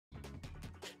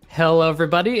Hello,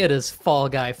 everybody. It is Fall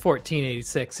Guy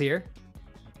 1486 here.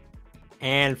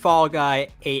 And Fall Guy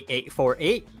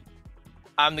 8848.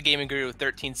 I'm the Gaming Guru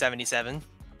 1377.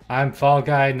 I'm Fall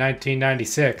Guy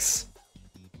 1996.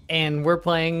 And we're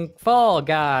playing Fall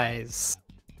Guys.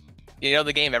 You know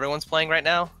the game everyone's playing right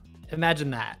now? Imagine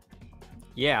that.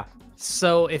 Yeah.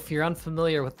 So, if you're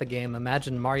unfamiliar with the game,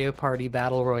 imagine Mario Party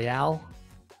Battle Royale,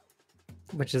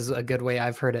 which is a good way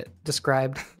I've heard it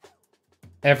described.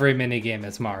 Every minigame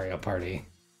is Mario Party.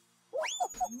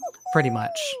 Pretty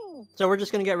much. So we're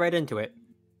just going to get right into it.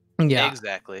 Yeah.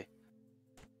 Exactly.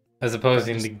 As opposed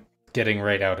to getting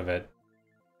right out of it.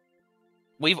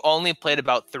 We've only played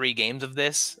about 3 games of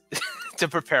this to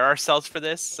prepare ourselves for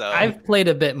this, so... I've played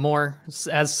a bit more.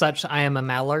 As such, I am a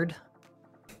mallard.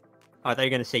 I thought you were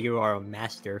going to say you are a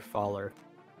master faller.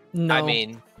 No. I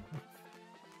mean...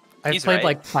 I've he's played right.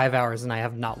 like 5 hours and I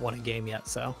have not won a game yet,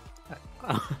 so...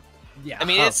 Yeah. I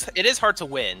mean, it is hard to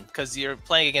win, because you're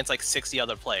playing against like 60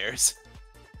 other players.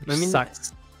 I mean,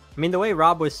 sucks. I mean, the way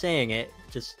Rob was saying it,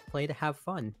 just play to have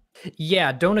fun.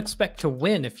 Yeah, don't expect to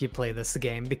win if you play this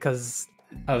game, because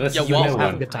Oh, this Yeah, is you the won't new have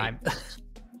a one. good time.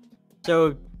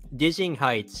 So, Dizzying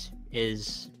Heights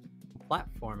is a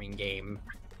platforming game.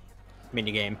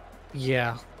 Minigame.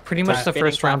 Yeah, pretty much the Spinning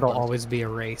first round will platforms. always be a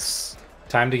race.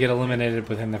 Time to get eliminated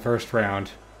within the first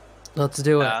round. Let's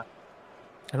do it. Uh,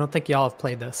 I don't think y'all have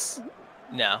played this.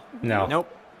 No. No.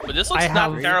 Nope. But this looks I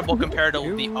not have- terrible compared to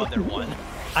the other one.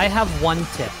 I have one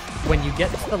tip. When you get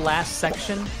to the last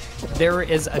section, there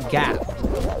is a gap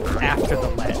after the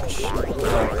ledge.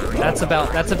 That's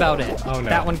about it. Oh, no.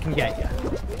 That one can get you.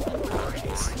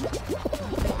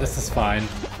 This is fine.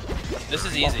 This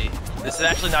is easy. This is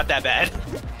actually not that bad.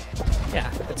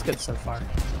 Yeah, it's good so far.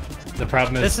 The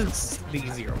problem This is... is the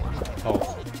easier one.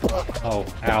 Oh,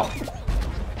 ow.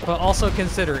 But also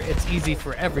consider it's easy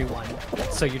for everyone,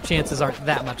 so your chances aren't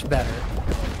that much better.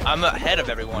 I'm ahead of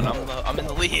everyone. I'm in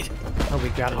the lead. Oh, we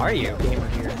got Are you? gamer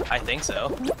here. I think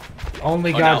so.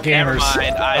 Only Oh, God no, never gamers.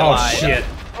 mind, I Oh, lied. shit.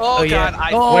 Oh, yeah. God,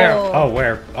 I... Oh. Where? Oh,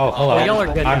 where? Oh, hello. Oh, y'all are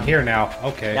good I'm now. here now.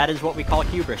 Okay. That is what we call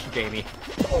hubris, Jamie.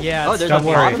 Yeah, Oh, it's- there's Don't a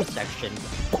worry. bottom section.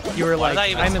 you were Why like, did I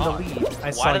even I'm in the talk? lead. I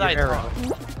Why saw did your I arrow.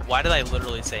 Why did I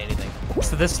literally say anything?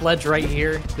 So this ledge right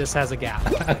here, this has a gap.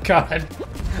 God.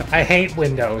 I hate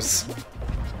Windows.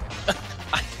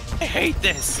 I hate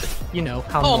this. You know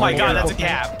how. Oh my normal God, that's a people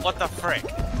gap. What the frick?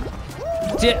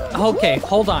 Okay,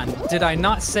 hold on. Did I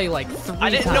not say like 3 I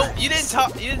didn't times? know. You didn't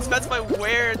talk. You didn't specify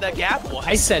where the gap was.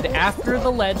 I said after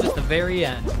the ledge at the very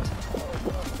end.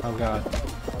 Oh, God.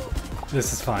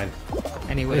 This is fine.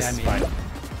 Anyway, This I is mean, fine.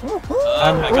 Oh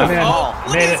my I'm God. in.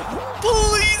 Oh, Made it.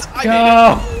 please. I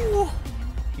Go! made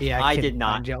it. yeah, I couldn't did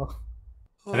not. find y'all.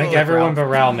 I think everyone but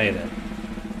Ral made it.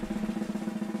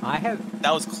 I have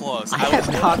That was close. I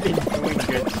have not been doing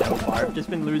good so far. I've just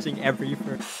been losing every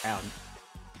first round.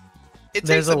 It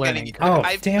There's takes a some learning getting. curve.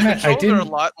 Oh, damn it, I Controls are a didn't-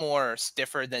 lot more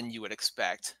stiffer than you would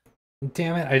expect.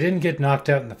 Damn it, I didn't get knocked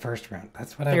out in the first round.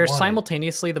 That's what I They're wanted.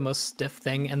 simultaneously the most stiff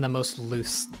thing and the most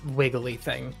loose, wiggly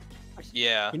thing.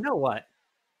 Yeah. You know what?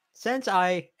 Since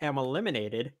I am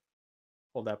eliminated...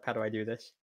 Hold up, how do I do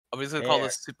this? Are we just gonna call There.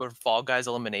 this Super Fall Guys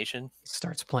elimination?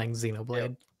 Starts playing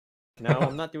Xenoblade. No,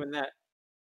 I'm not doing that.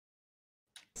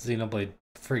 Xenoblade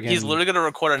friggin' He's literally gonna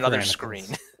record another Tyrannicals. screen.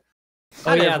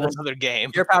 Oh yeah, That's this, another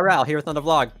game. Your pal Ral, here with another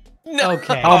vlog. No.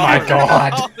 Okay. Oh my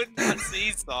God. Oh, the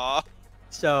seesaw.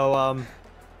 So,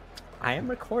 I am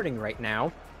recording right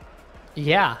now.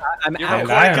 yeah. I'm You're And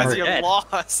out. I recording am because for you're dead.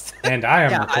 lost. And I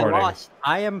am Yeah, recording. I lost.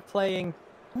 I am playing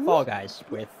Fall Guys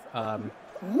with the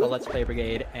Let's Play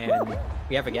Brigade, and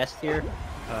we have a guest here,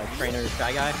 trainer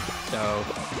Shy Guy. So,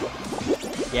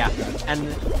 yeah,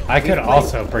 and I could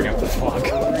also bring up the vlog.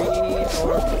 3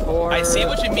 or 4. I see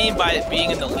what you mean by it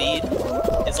being in the lead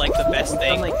is like the best Done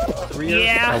thing. like 3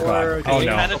 Yeah. or 4 Oh, God. Oh, games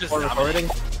no. Kind of just before recording,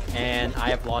 and I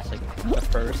have lost like the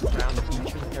first round of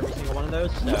each and every single one of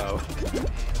those. So,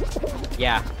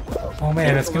 yeah. Oh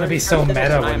man, it's gonna be so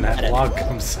meta when that I'm vlog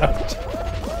comes out.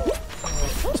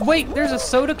 Wait, there's a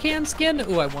soda can skin?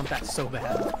 Ooh, I want that so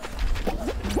bad.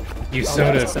 You Oh,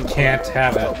 soda that's simple. can't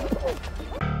have it.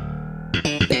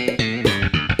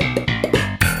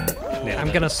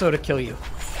 I'm gonna soda kill you.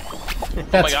 Oh my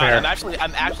That's God, fair.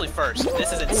 I'm actually first.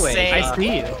 This is Anyway, insane. I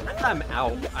see you. Since I'm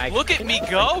out. Look at me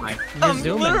go! You're I'm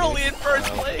zooming, literally in first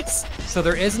place. So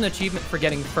there is an achievement for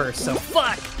getting first, so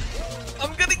fuck!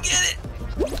 I'm gonna get it.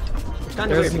 It's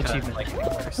kind of There's weird an because achievement like for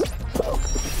getting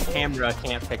first. camera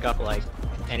can't pick up like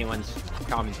anyone's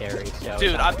commentary. So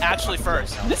Dude, I'm actually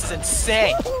first. This is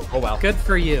insane. oh well. Good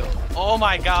for you. Oh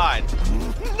my God.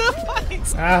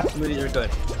 Nice. Ah, Smoothies are good.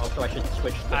 Also, I should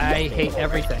switch. To I hate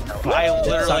everything. I It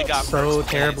literally sucks got so first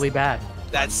place. terribly bad.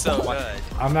 That's so good.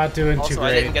 I'm not doing too Also, I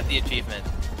great. didn't get the achievement.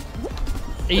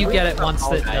 You get it once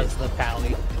Fall it Guys. does the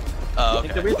pally. Oh,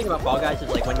 Like, the okay. weird thing about Fall Guys is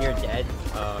like when you're dead,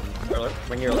 or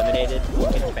when you're eliminated, you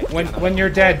can expect When you're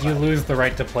dead, you lose the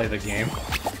right to play the game.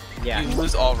 Yeah. You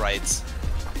lose all rights.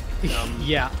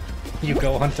 Yeah. You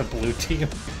go hunt a blue team.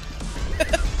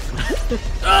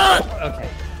 Okay.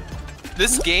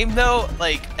 This game, though,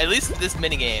 like at least this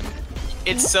mini game,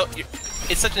 it's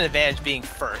such an advantage being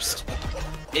first.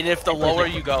 And if the lower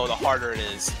you go, the harder it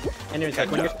is. And it's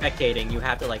like when you're spectating, you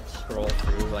have to like scroll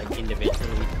through like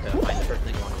individually to find the person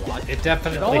that you want to watch. It All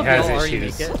definitely of has y'all already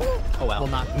issues. make it? Oh well. Well,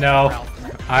 not No,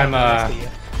 Ralph. I'm The rest of you.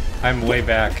 I'm way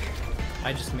back.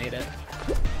 I just made it.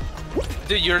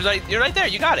 Dude, you're right there.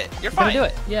 You got it. You're Gonna fine. do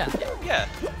it. Yeah. Yeah.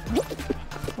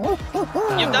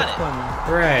 You've done it.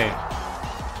 Hooray!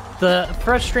 The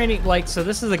frustrating, like, so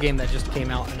this is a game that just came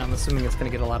out, and I'm assuming it's going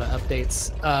to get a lot of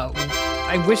updates.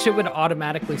 I wish it would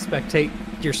automatically spectate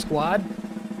your squad.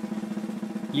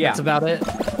 Yeah. That's about it.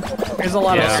 There's a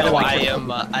lot Yeah. of So squad. I am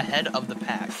ahead of the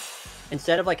pack.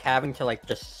 Instead of like having to like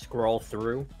just scroll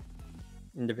through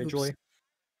individually.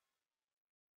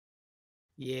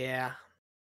 Yeah.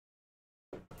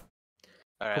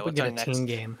 All right, Hope we what's get our a next? team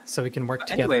game so we can work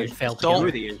together Anyways, and fail Don't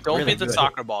together. don't really beat the good.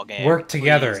 soccer ball game. Work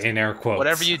together please. in air quotes.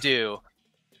 Whatever you do.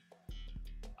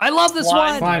 I love this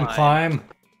Slime. one. Climb, climb.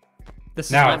 This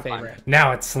is Now, my favorite.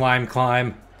 now it's slime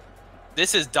climb.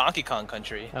 This is Donkey Kong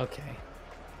Country. Okay.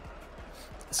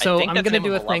 So think I'm that's the gonna name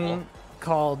do a of the level. thing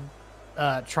called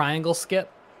triangle skip.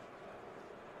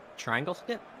 Triangle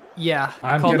skip? Yeah.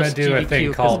 I'm call gonna this do a GBQ thing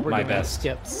 'cause called we're my doing best.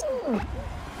 skips.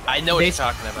 I know what Bas- you're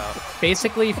talking about.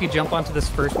 Basically, if you jump onto this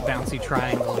first bouncy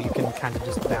triangle, you can kind of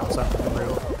just bounce up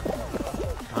through.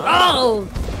 Oh!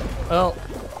 Well,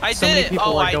 I so did many it. people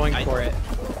Oh, are I, going I, for it.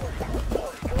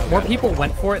 More people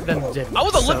went for it than didn't. I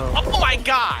was a so- Oh my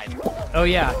god! Oh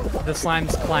yeah, the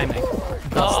slime's climbing.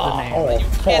 Thus the name. Are you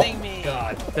kidding me?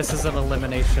 God. This is an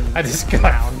elimination I just got.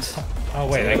 round. Oh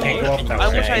wait, I can't go up that I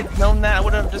way. wish I'd known that. I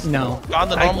would have just No. gone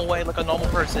the I- normal way like a normal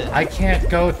person. I can't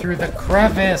go through the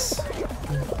crevice.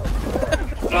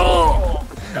 Oh!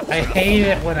 I hate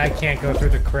it when I can't go through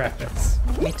the crevice.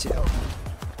 Me too.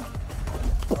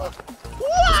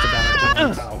 Just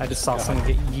about I just saw someone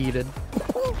get yeeted.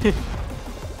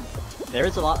 There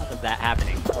is a lot of that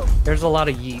happening. There's a lot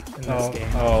of yeet in this Oh, game.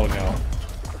 oh no.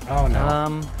 Oh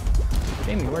no.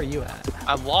 Jamie, where are you at?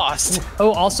 I'm lost.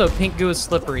 Oh, also, pink goo is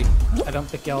slippery. I don't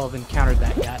think y'all have encountered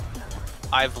that yet.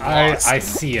 I've I lost.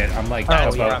 see it. I'm like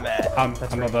That's where about, I'm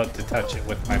at. I'm about to touch it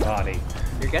with my body.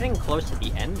 You're getting close to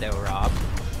the end though, Rob.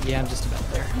 Yeah, I'm just about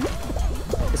there.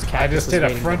 This I cactus just is did a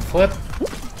waiting front to- flip.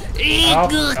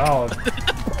 Oh.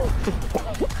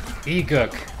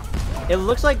 Egook. It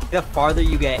looks like the farther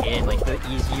you get in, like the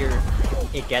easier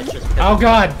it gets just because Oh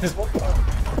god.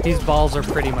 These balls are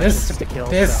pretty much This insta-kills,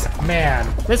 this so.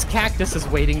 man. This cactus is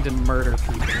waiting to murder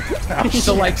people. Oh,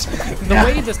 So like, shit. the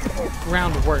way this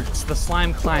round works, the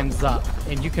slime climbs up,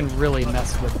 and you can really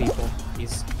mess with people.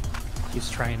 He's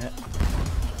trying it.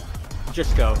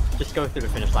 just go through the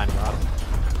finish line, Rob.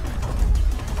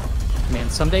 Man,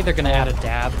 someday they're gonna add a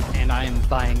dab, and I am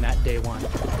buying that day one.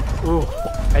 Ooh,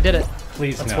 I did it.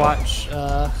 Please Let's no. watch.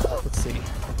 Let's see.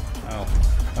 Oh.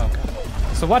 Oh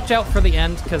god. So watch out for the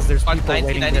end, because there's On people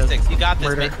waiting 1996. to You got this,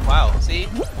 murder. mate. Wow. See?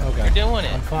 Oh god. You're doing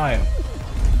it. I'm fine.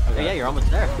 Oh yeah, you're almost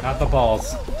there. Not the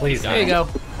balls. Please. There you go.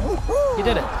 You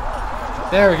did it.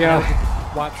 There we go.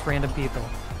 Watch random people.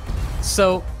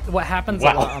 So what happens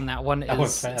Wow. a lot on that one That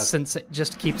was is fast. since it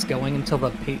just keeps going until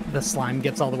the slime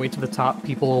gets all the way to the top,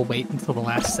 people will wait until the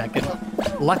last second.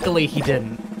 Luckily, he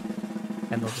didn't,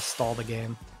 and they'll just stall the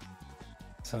game.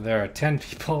 So there are 10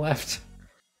 people left.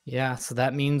 Yeah, so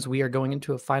that means we are going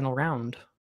into a final round.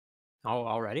 Oh,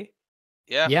 already?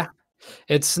 Yeah. Yeah.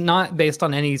 It's not based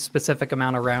on any specific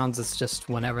amount of rounds, it's just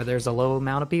whenever there's a low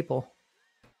amount of people.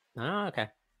 Oh, okay.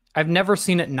 I've never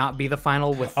seen it not be the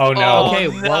final with... Oh no. Okay,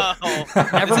 no. well, This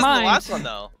never is mind. the last one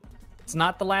though. It's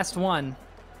not the last one.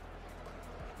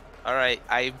 All right.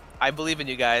 I believe in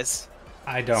you guys.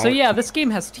 I don't. So yeah, this game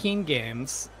has teen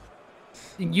games.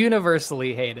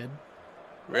 Universally hated.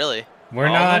 Really? We're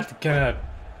All not of them?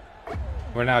 gonna.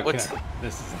 We're not What's- gonna.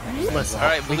 This is. Listen, All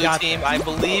right, we blue got team. this. I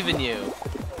believe in you.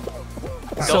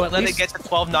 So Don't at let least- it get to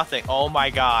 12-0. Oh my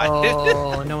god.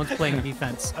 Oh, no one's playing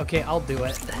defense. Okay, I'll do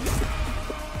it.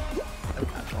 I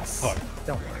got this. Fuck.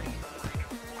 Don't worry.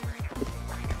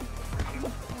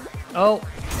 Oh,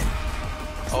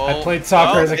 Oh, I played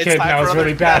soccer well, as a it's kid and time I for was another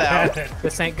really bad shout-out. at it.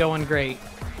 this ain't going great.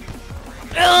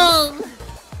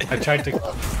 I tried to.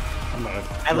 I'm I'm gonna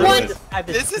I throw literally this. describe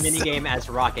this This is minigame as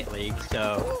Rocket League,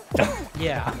 so...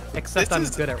 Yeah, except This I'm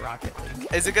is- good at Rocket League.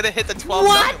 Is it gonna hit the 12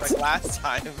 nothing like last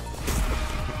time?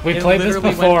 We It played this literally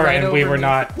went before, right and we over were me.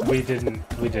 not. We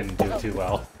didn't do too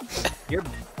well.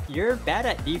 You're bad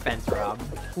at defense, Rob.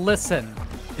 Listen,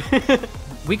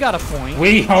 we got a point.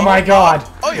 Oh my god!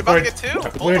 Oh, you're about We're- to get 2?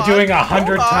 Hold We're on. doing 100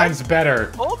 Hold on. times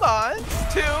better. Hold on. 2.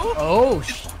 Oh,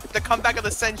 The comeback of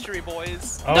the century,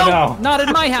 boys. Oh no! not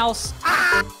in my house.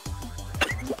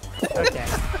 Okay.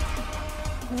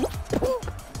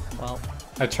 Well,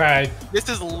 I tried. This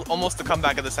is almost the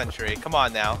comeback of the century. Come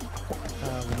on now.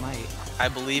 we might. I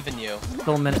believe in you.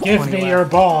 Still a minute Give 20 me left. your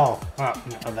ball. Oh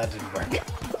no, that didn't work.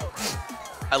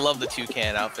 I love the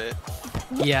toucan outfit.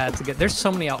 Yeah, it's a good. There's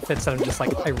so many outfits that I'm just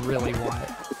like, I really want.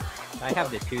 I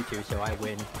have the tutu, so I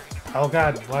win. Oh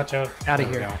god, watch out! Outta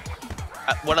There we here. go.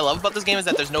 What I love about this game is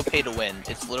that there's no pay to win.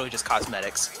 It's literally just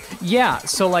cosmetics. Yeah,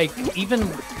 so like even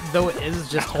though it is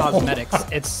just cosmetics,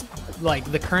 it's like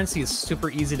the currency is super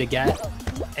easy to get,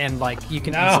 and like you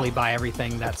can No. easily buy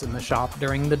everything that's in the shop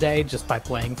during the day just by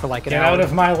playing for like an Get hour. out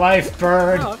of my life,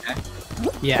 bird! Oh, okay.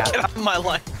 Yeah, Get out of my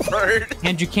life, bird.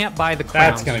 and you can't buy the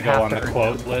crowns. That's gonna you go have on to the earn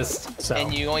quote them. list. So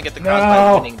And you only get the crowns by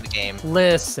No. winning the game.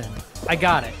 listen, I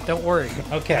got it. Don't worry.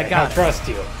 Okay, I I got it. trust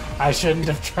you. I shouldn't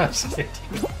have trusted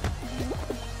you.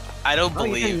 I don't Oh,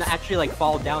 you believe. can actually like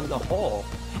fall down the hole.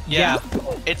 Yeah.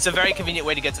 It's a very convenient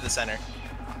way to get to the center.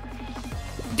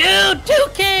 Dude,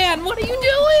 toucan, what are you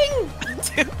doing?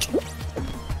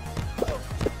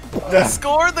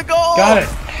 Score the goal! Got it.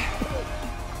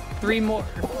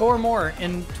 4 more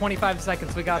in 25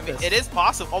 seconds. We got this. It is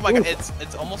possible. Oh my god,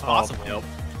 it's almost possible. Nope.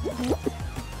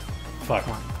 Fuck.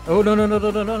 Oh no no no no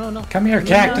no no no no. Come here,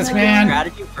 cactus The man.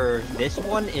 strategy for this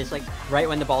one is like right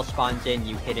when the ball spawns in,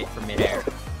 you hit it from midair.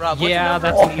 Rob, what's Yeah, the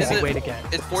that's number? an Is easy it- way to get.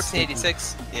 It's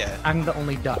 1486? Yeah. I'm the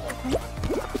only duck.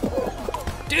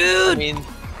 I Dude. mean,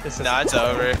 This is no, it's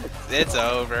over. It's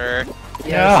over.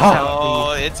 yeah,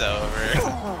 Oh, it's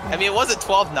over. I mean, it wasn't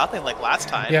 12 nothing like last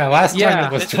time. Yeah, last Yeah. time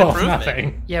it was It's an 12 improvement.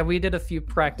 nothing. Yeah, we did a few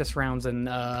practice rounds and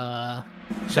Should I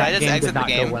that just game exit did the not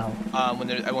game go well. when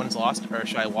everyone's lost, or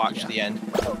should I watch the end?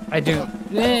 I do.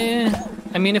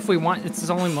 I mean, if we want, it's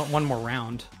only one more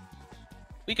round.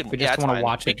 We can. We yeah, just it's want to fine.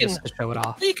 watch We it can, just to show it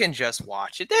off. We can just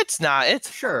watch it. It's not. It's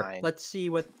Sure. fine. Let's see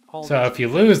what all. So these- if you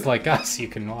lose like us, you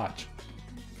can watch.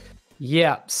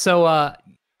 Yeah. So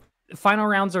final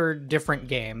rounds are different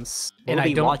games, we'll and I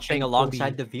be don't watching think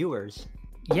alongside the viewers.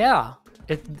 Yeah,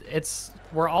 it's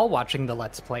we're all watching the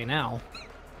Let's Play now.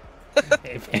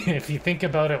 If you think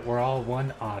about it, we're all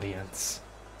one audience.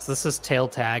 So this is Tail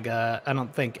Tag. I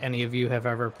don't think any of you have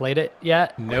ever played it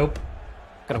yet. Nope.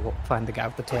 Gotta find the guy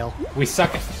with the tail. We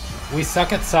suck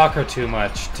at soccer too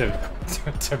much to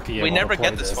be able We never to play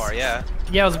get this far. Yeah.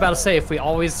 Yeah, I was about to say, if we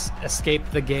always escape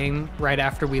the game right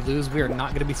after we lose, we are not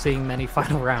going to be seeing many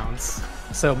final rounds.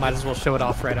 So might as well show it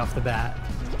off right off the bat.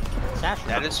 Sash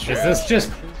That is true. Is this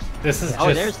just? This is Oh,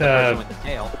 there's just the person with the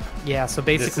tail. Yeah, so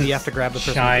basically you have to grab the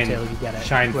person Shine- with the tail, you get it.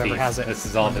 Shine Whoever Thief. has it. This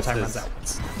is all when the this time is.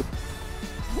 runs out.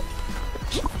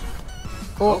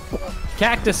 Oh,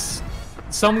 cactus.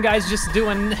 Some guy's just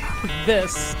doing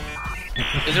this.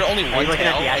 Is there only one looking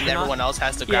at tail, the and astronaut? everyone else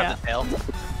has to grab Yeah. the tail?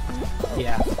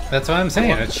 Yeah, That's what I'm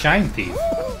saying. It's Shine Thief.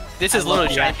 This is I love literally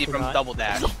the Shine Thief from astronaut. Double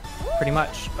Dash. pretty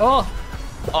much. Oh,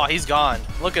 Oh, he's gone.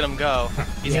 Look at him go.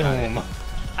 He's gone. Boom.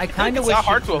 I kind of It's wish not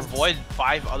hard it to was- avoid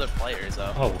 5 other players,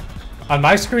 though. Oh, on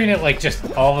my screen, it like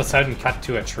just all of a sudden cut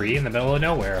to a tree in the middle of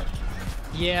nowhere.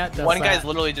 Yeah, it does One that. guy's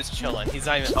literally just chilling. He's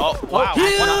not even. Oh,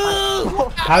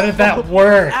 wow. How did that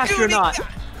work? Astronaut.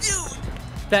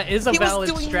 That is a He was valid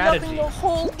doing strategy. nothing the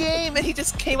whole game, and he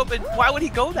just came up and. Why would he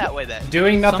go that way then?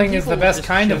 Doing nothing is the people best just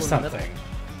kind of chill in the middle. something.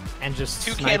 And just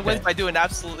Toucan snipe wins it. by doing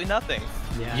absolutely nothing.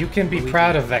 Yeah, You can be Luigi.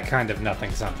 proud of that kind of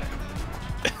nothing something.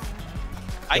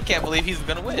 I can't believe he's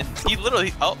gonna win. He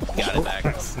literally. Oh, got it back.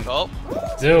 Oh,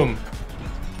 Zoom.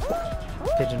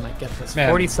 Pigeon might get this. Man.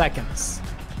 40 seconds.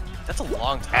 that's a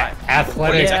long time. 40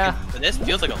 Athletic. Yeah. seconds. And this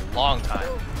feels like a long time.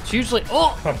 It's usually it's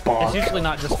Bonk. usually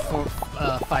not just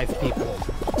 5 people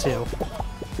too.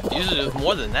 Usually it's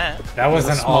more than that. That was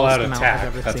The an all-out smallest amount I've attack.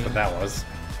 ever That's seen. what that was.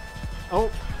 Oh,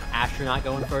 astronaut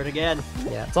going for it again.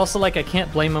 Yeah, it's also like I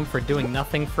can't blame them for doing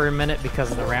nothing for a minute because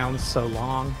the round's so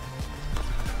long.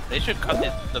 They should cut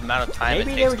the amount of time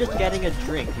Maybe it they takes were to just win. getting a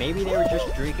drink. Maybe they were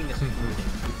just drinking a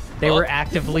smoothie. They Oh. were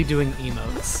actively doing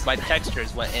emotes. My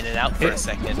textures went in and out for a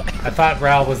second. I thought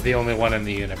Ral was the only one in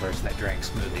the universe that drank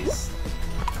smoothies.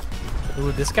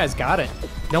 Ooh, this guy's got it.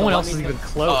 No one let else me is tell- even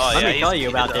close. Oh, Let yeah, me tell he's- you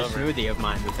he about did this it over. smoothie of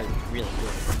mine because it's really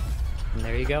good. And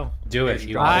there you go. Do it. There's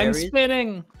You strawberry. I'm Berries?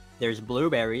 spinning. There's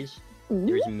blueberries.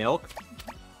 There's milk.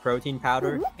 protein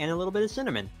powder, and a little bit of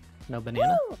cinnamon. No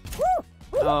banana.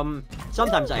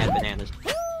 Sometimes I add bananas.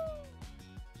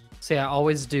 See, I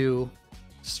always do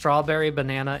strawberry,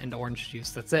 banana, and orange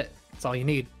juice. That's it. That's all you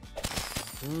need.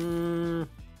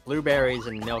 Blueberries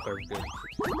and milk are good.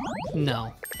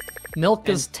 No. Milk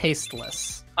is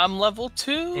tasteless. I'm level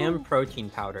 2. And protein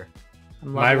powder. I'm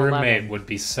My level roommate 11. would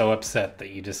be so upset that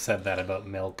you just said that about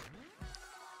milk.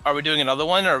 Are we doing another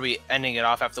one, or are we ending it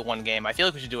off after one game? I feel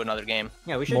like we should do another game.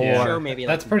 Yeah, we should More. show maybe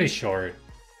like... That's pretty short.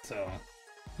 So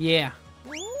Yeah.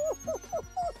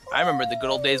 I remember the good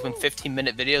old days when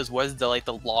 15-minute videos was the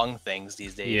long things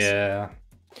these days. yeah.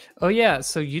 Oh yeah,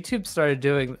 so YouTube started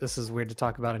doing, this is weird to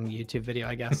talk about in a YouTube video,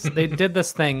 I guess. They did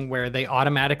this thing where they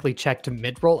automatically checked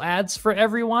mid-roll ads for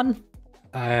everyone.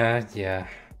 Yeah.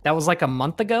 That was like a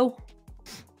month ago.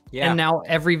 Yeah. And now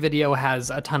every video has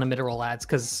a ton of mid-roll ads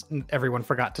because everyone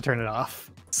forgot to turn it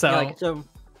off. So, Yeah, like, so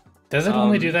Does it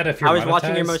only do that if you're I was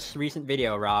watching your monetized? most recent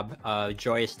video, Rob,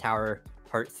 Joyous Tower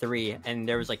Part 3, and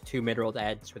there was like 2 mid-rolled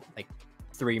ads with like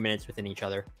 3 minutes within each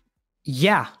other.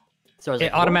 yeah, So I was it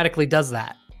like, automatically does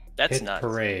that. That's Hit nuts.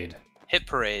 Parade. Hit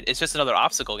Parade. It's just another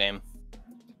obstacle game.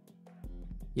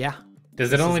 Yeah. Does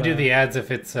it This only is, do the ads if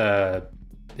it's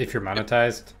if you're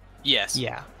monetized? Yes.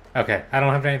 Yeah. Okay, I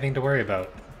don't have anything to worry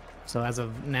about. So as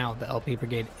of now, the LP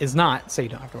Brigade is not, so you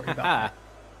don't have to worry about "Ah,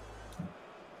 that.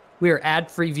 We are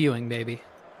ad-free viewing, baby.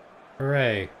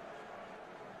 Hooray.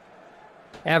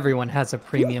 Everyone has a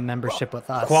premium membership with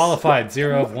us. Qualified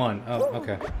 0 of 1. Oh,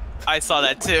 okay. I saw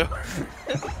that too.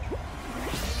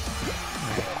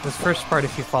 This first part,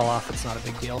 if you fall off, it's not a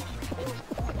big deal.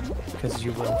 Because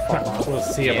you will fall off. We'll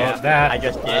see yeah, about that. I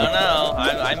just I did. don't know.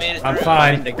 I made it. I'm through.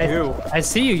 fine. The goo. I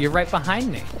see you. You're right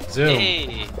behind me. Zoom.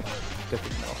 Hey. Good to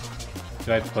know.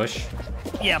 Do I push?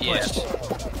 Yeah, Yeah. push.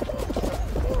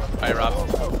 Alright, Rob.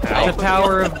 The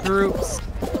power of groups.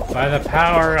 By the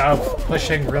power of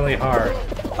pushing really hard.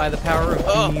 By the power of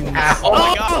Oh. beams. Oh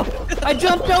my god. I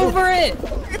jumped over it!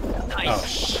 Oh,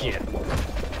 shit.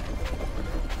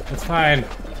 It's fine.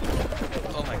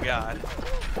 Oh my god.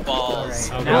 Balls.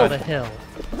 Alright, Oh, now God. the hill.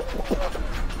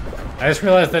 I just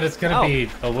realized that it's going to Oh. be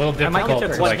a little I might get difficult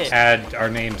to to one like hit. add our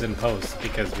names in post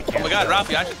because we can't. Oh my god, Rob,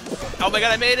 you actually... Oh my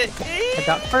god, I made it! I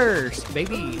got first,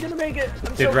 baby. gonna make it.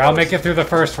 Did Rao make it through the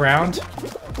first round?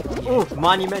 Ooh,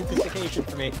 monumenticification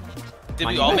for me. Did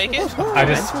we all make it? I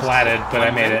just splatted, but I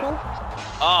made it.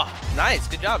 Oh, nice.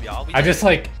 Good job, y'all. We I did just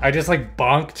it. like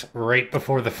bonked right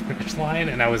before the finish line,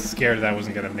 and I was scared that I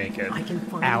wasn't gonna make it. I can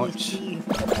finally Ouch. see.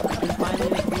 I can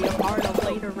finally be a part of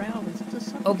later rounds. This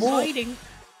is so Oh, boy. exciting.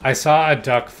 I saw a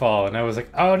duck fall, and I was like,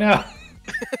 "Oh no!"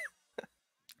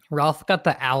 Ralph got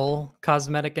the owl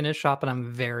cosmetic in his shop, and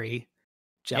I'm very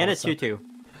jealous. And a of it. tutu.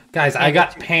 Guys, I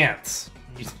got pants.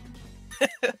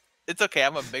 It's okay,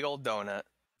 I'm a big old donut.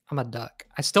 I'm a duck.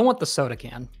 I still want the soda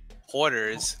can.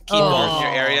 Hoarders. Keep going in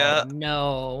your area.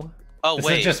 No. Oh, This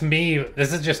wait. is just me.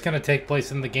 This is just gonna take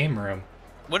place in the game room.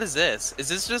 What is this? Is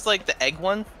this just like the egg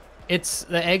one? It's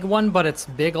the egg one, but it's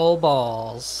big old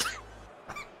balls.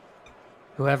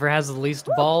 Whoever has the least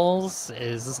balls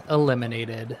is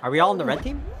eliminated. Are we all on the red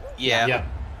team? Yeah. Yeah.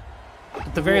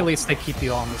 At the very least, they keep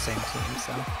you all on the same team,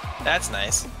 so. That's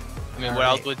nice. I mean, what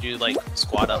else would you, like,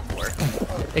 squad up for?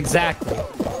 Exactly.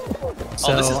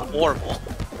 So, Oh, this is horrible.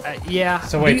 yeah.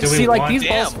 So wait, do we see, like, want- these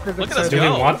balls Damn, for look at the us Do we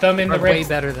go. want them in are the way red?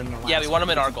 better than the last Yeah, we want them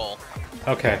in our goal.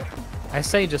 Okay. I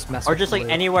say just mess Or with just like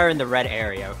blue. anywhere in the red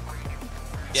area?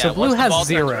 Yeah, So blue once the has ball turns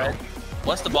 0. red-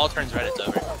 Once the ball turns red, it's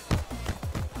over.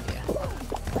 Yeah.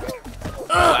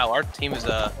 Wow, our team is,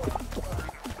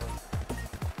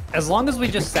 As long as we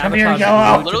just Come here, sabotage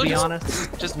yellow. blue, to Literally be just-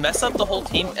 honest. just mess up the whole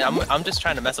team. And I'm just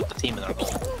trying to mess up the team in our goal.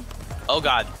 Oh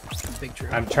god. Big true.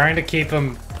 I'm trying to keep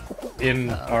them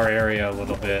in our area a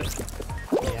little bit.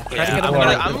 Yeah. Try to Yeah, get I'm them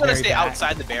gonna, out I'm the gonna very stay back.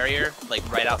 outside the barrier, like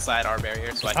right outside our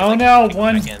barrier, so I can. Oh like, no! kick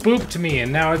One back in. booped me,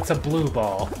 and now it's a blue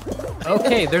ball.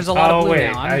 Okay, there's a lot Oh, of blue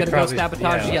wait, now. I I'm gonna probably- go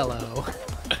sabotage yeah. yellow.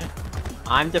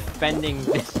 I'm defending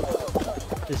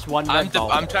this one red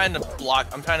ball. I'm trying to block.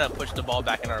 I'm trying to push the ball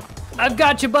back in our. I've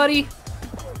got you, buddy.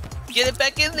 Get it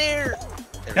back in there.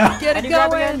 Get How it do you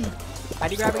grab going. again? How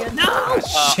do you grab again? No.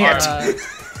 Shit!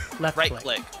 Left Right click.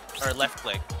 click or left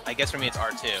click. I guess for me it's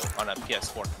R2 on a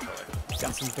PS4 controller.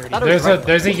 Got some dirty. Thought it was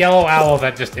There's a yellow owl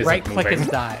that just isn't Right click moving. is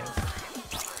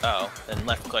dive. Oh, then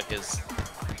left click is.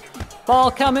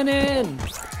 Ball coming in.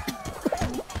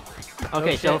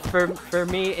 Okay, Oh, so for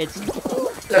me, it's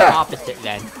the opposite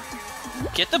then.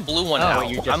 Get the blue one Oh, out. what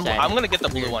you just I'm said. gonna get the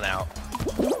blue one out.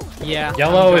 Yeah.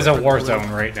 Yellow I'm is a going for war blue. zone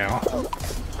right now.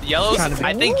 Yellow's. Trying to be-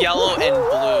 I think yellow and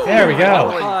blue. There we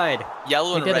go. Good.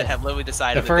 Yellow and We did red it. have literally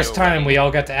decided. The that first they were time winning. we all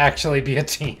got to actually be a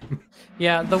team.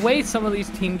 Yeah, the way some of these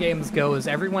team games go is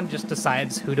everyone just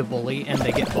decides who to bully, and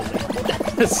they get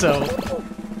bullied. So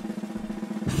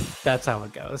that's how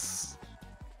it goes.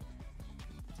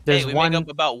 There's Hey, we one. make up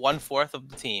about 1/4 of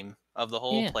the team of the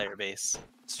whole Yeah. player base.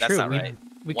 It's That's true. not we, right.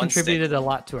 We 1/6. contributed a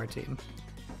lot to our team.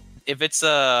 If it's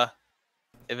the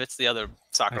other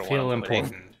soccer I one, feel I'm quitting.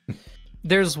 important.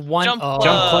 There's one. Jump oh,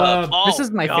 Jump club. Oh, This is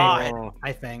my God. favorite,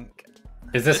 I think.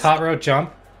 Is this hot rope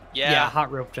jump? Yeah.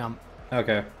 Hot rope jump.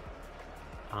 Okay.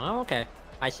 Oh, okay.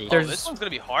 I see. Oh, this one's gonna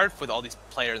be hard with all these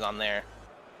players on there.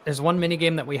 There's one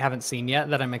minigame that we haven't seen yet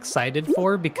that I'm excited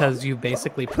for because you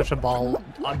basically push a ball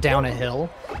down a hill,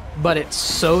 but it's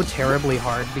so terribly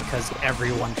hard because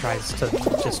everyone tries to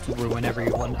just ruin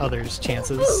everyone other's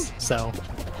chances. So,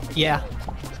 yeah.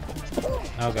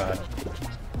 Oh god.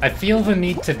 I feel the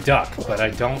need to duck, but I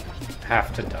don't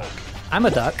have to duck. I'm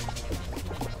a duck.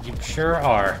 You sure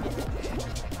are.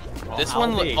 This I'll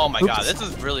one, be. oh my god, Oops. this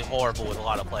is really horrible with a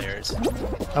lot of players.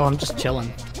 Oh, I'm just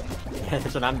chilling.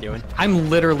 That's what I'm doing. I'm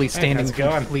literally standing how's it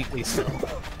going? completely still.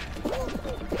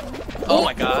 Oh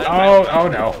my god. Oh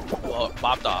no. Well, it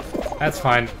bopped off. That's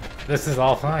fine. This is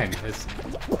all fine.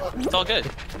 It's all good.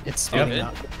 It's speeding Yep.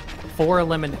 up. 4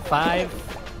 eliminated. 5,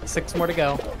 6 more to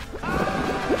go.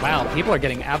 Wow, people are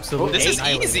getting absolutely This is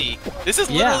annihilated. easy. This is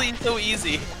Yeah. literally so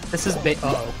easy. This is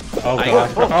uh-oh. Oh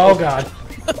god. Oh god.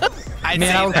 I'd Man,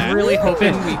 say I was that. really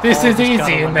hoping we This all is just got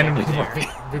easy, and then we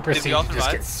eliminated. proceed all to just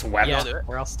survive? get swept. Yeah, do it.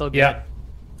 we're all still good. Yeah.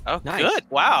 Oh, Nice. good.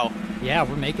 Wow. Yeah,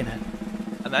 we're making it.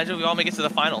 Imagine we all make it to the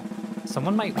final.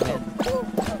 Someone might win.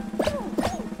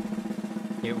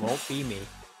 It won't be me.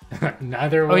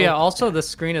 Neither will. Oh yeah, also the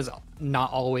screen is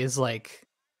not always like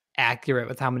accurate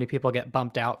with how many people get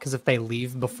bumped out because if they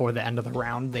leave before the end of the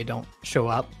round, they don't show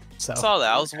up. So I saw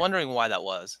that. I was wondering why that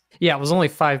was. yeah, it was only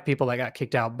 5 people that got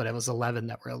kicked out, but it was 11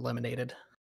 that were eliminated.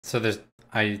 So there's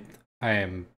I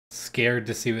am scared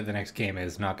to see what the next game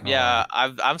is. Not gonna Yeah,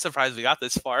 lie. I'm surprised we got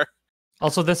this far.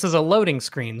 Also, this is a loading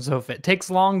screen, so if it takes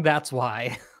long, that's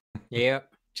why. Yeah.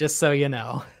 Just so you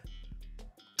know.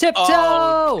 Tiptoe!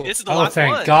 Oh, this is the Oh, last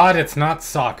thank one. God it's not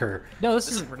soccer. No, this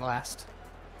isn't last.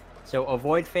 So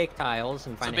avoid fake tiles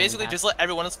and So find. basically, just let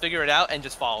everyone else figure it out and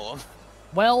just follow them.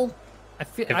 Well,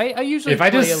 I usually If I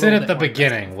play a just sit little at the bit more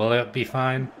beginning, will it be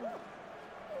fine?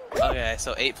 Okay,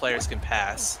 so 8 players can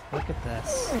pass. Look at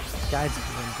this. Guides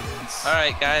doing dudes. All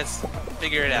right, guys,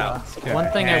 figure it out. Okay, One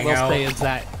thing I hang will out. say is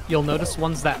that you'll notice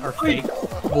ones that are fake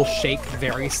will shake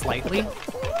very slightly.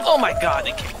 Oh my god,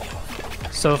 they kicked me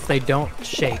off. So if they don't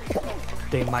shake,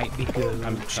 they might be good.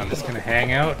 I'm just gonna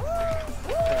hang out.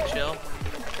 Chill.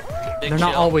 Big They're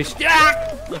not chill. always.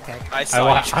 Yeah! Okay. I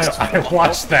saw you just I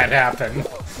watched that happen.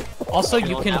 Also,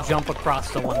 you can jump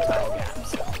across the one tile gap.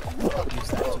 So use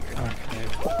that to your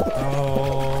Okay.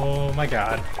 Oh my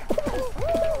God.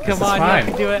 This Come is on, fine.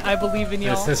 you can do it. I believe in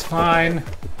y'all. This is fine.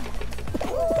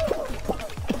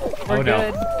 We're Oh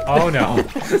no. good. Oh no.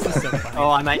 This is so funny. Oh,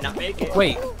 I might not make it.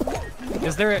 Wait,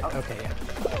 is there a... Okay, yeah.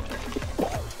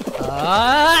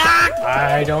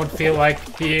 I don't feel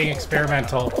like being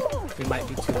experimental. We might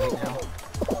be too late now.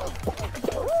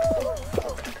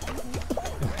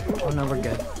 Oh no, we're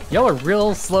good. Y'all are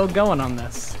real slow going on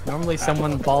this. Normally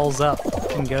someone balls up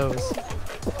and goes.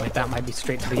 Wait, that might be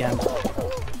straight to the end.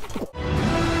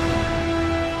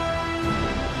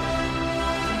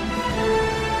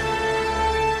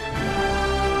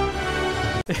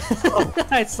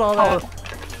 I saw that.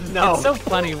 No. It's so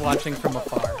funny watching from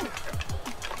afar.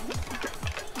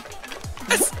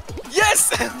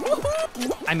 Yes!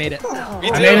 I made it. Me I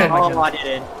too. made it. Oh, I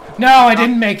didn't. No, I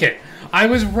didn't make it. I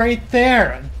was right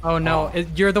there. Oh no,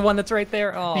 you're the one that's right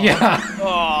there? Oh. Yeah.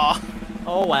 Oh,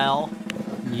 Oh well.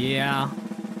 Yeah.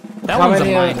 That How one's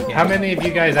many, a mind game. how many of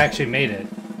you guys actually made it?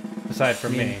 Aside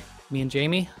from me. Me and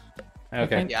Jamie?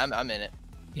 Okay. yeah, I'm in it.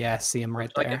 Yeah, I see him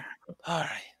right Okay. there. All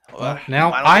right. Well,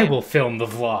 now final I game. will film the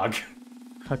vlog.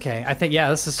 Okay, I think,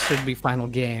 yeah, should be final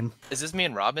game. Is this me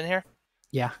and Robin here?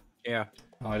 Yeah. Yeah.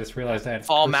 Oh, I just realized I had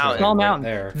Fall cursor Mountain. Small right Mountain.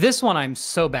 there. This one I'm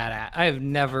so bad at. I have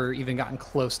never even gotten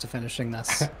close to finishing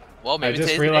this. Well, I maybe just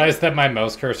today's the day. realized that my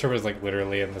mouse cursor was like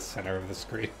literally in the center of the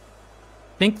screen.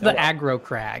 Think the aggro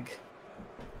crag.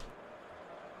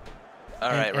 All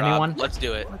right, anyone? Rob, let's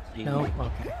do it. No?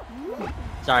 Okay.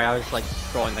 Sorry, I was like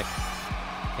scrolling the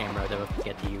camera to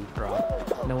get to you,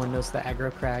 Rob. No one knows the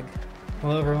aggro crag.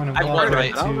 Hello, everyone, and I'm welcome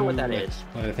right. I don't know what to that is.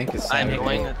 what I think is I'm Saturday.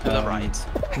 going to the right.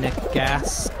 Nick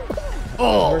Gas.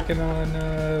 Working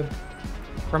on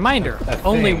Reminder, A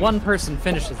only thing. one person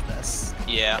finishes this.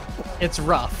 Yeah. It's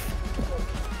rough.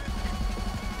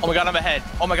 Oh my god, I'm ahead.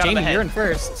 Oh my god, Jamie, I'm ahead. you're in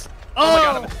first. Oh my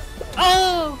god, I'm ahead.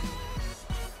 Oh!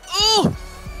 Oh!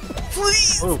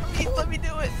 Please! Ooh. Please let me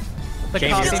do it. The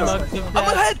Jamie, coffee you're so mug.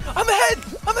 I'm ahead! I'm ahead!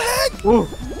 I'm ahead! Ooh.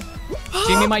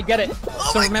 Jamie might get it. Oh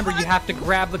So my remember, God. you have to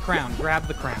grab the crown. Grab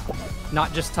the crown,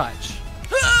 not just touch.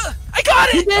 I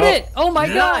got You it! did it! Oh my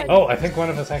god! Oh, I think one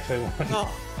of us actually won.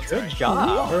 Oh, Good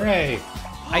job. Hooray!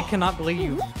 I cannot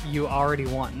believe you already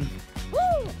won.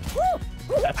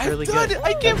 That's I've really done good. it!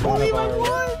 I can't That's one believe of I our-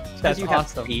 won! That's you have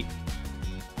awesome. feet.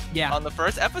 Yeah. On the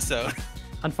first episode.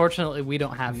 Unfortunately, we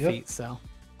don't have Yep. feet, so.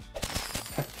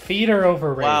 Feet are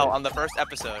overrated. Wow, on the first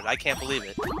episode. I can't believe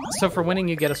it. So for winning,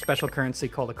 you get a special currency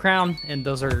called a crown, and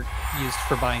those are used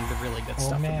for buying the really good Oh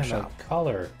stuff in man, the shop. the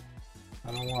color.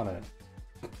 I don't want it.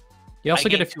 You also I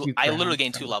get a gained two, few. I literally crowns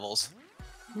gained from 2 it. levels.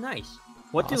 Nice.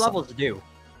 What do Awesome. levels do?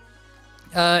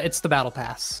 It's the battle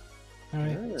pass. All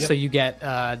right. So you get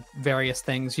various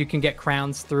things. You can get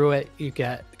crowns through it. You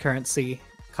get currency,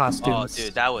 Oh, costumes.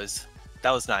 dude, that was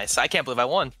nice. I can't believe I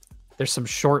won. There's some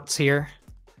shorts here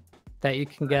that you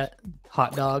can get.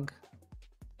 Hot dog.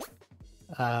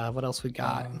 What else we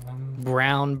got?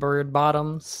 Brown bird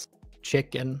bottoms.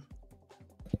 Chicken.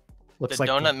 Looks The like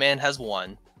Donut Man has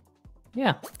won.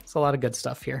 Yeah, it's a lot of good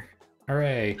stuff here.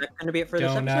 Hooray! Is that going to be it for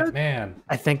this Donut episode? Man.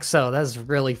 I think so. That's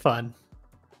really fun.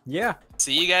 Yeah.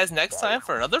 See you guys next time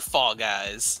for another Fall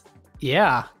Guys.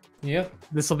 Yeah. Yep.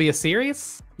 This will be a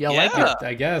series? You like Yeah. it?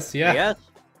 I guess. Yeah. Yes.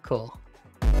 Cool.